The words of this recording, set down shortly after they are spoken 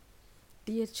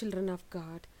Dear children of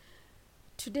God,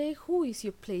 today who is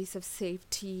your place of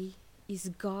safety?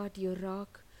 Is God your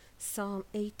rock? Psalm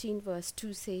 18 verse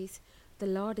 2 says, "The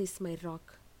Lord is my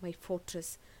rock, my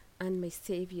fortress, and my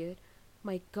Savior.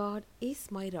 My God is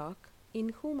my rock, in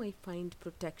whom I find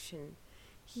protection.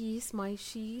 He is my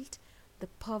shield,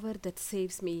 the power that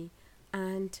saves me,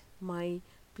 and my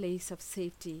place of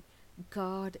safety."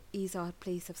 God is our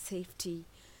place of safety.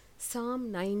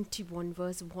 Psalm 91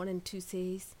 verse 1 and 2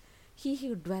 says, "He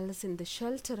who dwells in the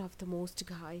shelter of the Most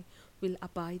High will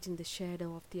abide in the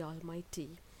shadow of the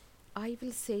Almighty. I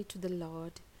will say to the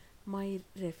Lord, my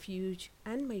refuge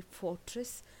and my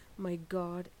fortress, my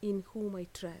God in whom I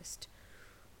trust."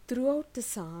 Throughout the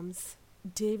Psalms,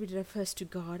 David refers to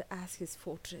God as his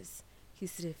fortress,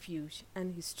 his refuge,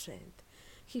 and his strength.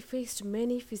 He faced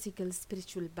many physical,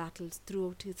 spiritual battles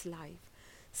throughout his life.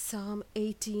 Psalm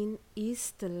 18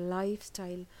 is the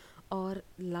lifestyle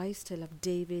of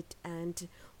David, and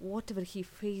whatever he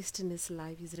faced in his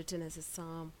life is written as a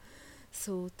psalm.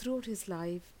 So, throughout his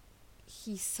life,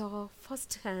 he saw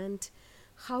firsthand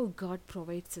how God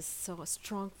provides a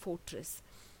strong fortress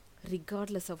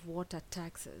regardless of what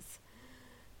attacks us.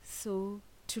 So,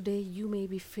 today you may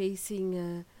be facing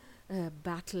a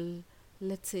battle,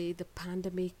 let's say the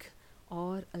pandemic,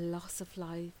 or a loss of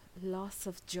life, loss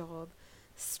of job,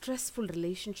 stressful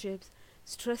relationships,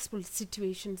 stressful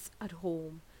situations at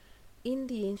home. In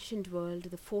the ancient world,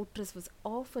 the fortress was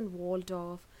often walled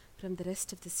off from the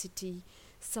rest of the city,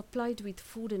 supplied with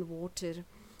food and water,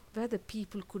 where the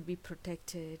people could be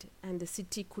protected and the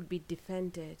city could be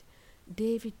defended.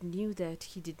 David knew that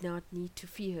he did not need to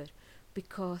fear,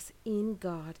 because in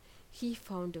God he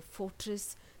found a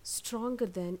fortress stronger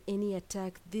than any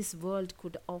attack this world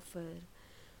could offer.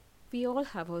 We all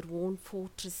have our own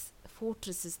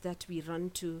fortresses that we run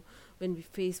to when we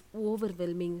face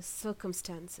overwhelming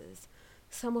circumstances.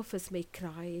 Some of us may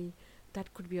cry,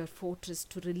 that could be our fortress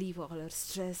to relieve all our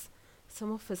stress.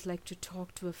 Some of us like to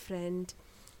talk to a friend.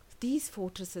 These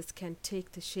fortresses can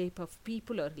take the shape of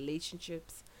people or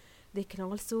relationships. They can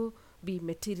also be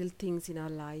material things in our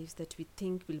lives that we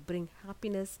think will bring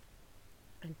happiness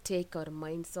and take our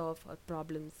minds off our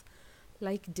problems.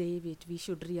 Like David, we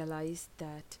should realize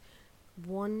that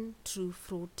one true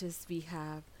fortress we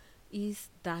have is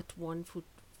that one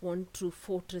true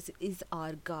fortress is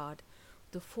our God.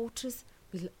 The fortress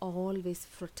will always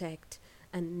protect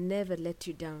and never let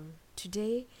you down.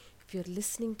 Today, if you're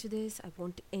listening to this, I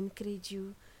want to encourage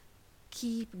you,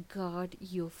 keep God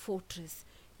your fortress.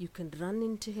 You can run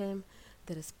into Him.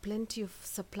 There is plenty of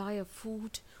supply of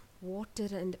food, water,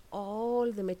 and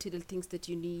all the material things that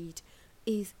you need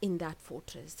is in that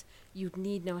fortress. You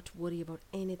need not worry about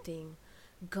anything.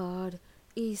 God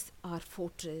is our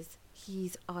fortress, He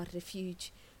is our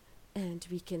refuge, and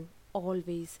we can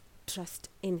always trust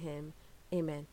in Him. Amen.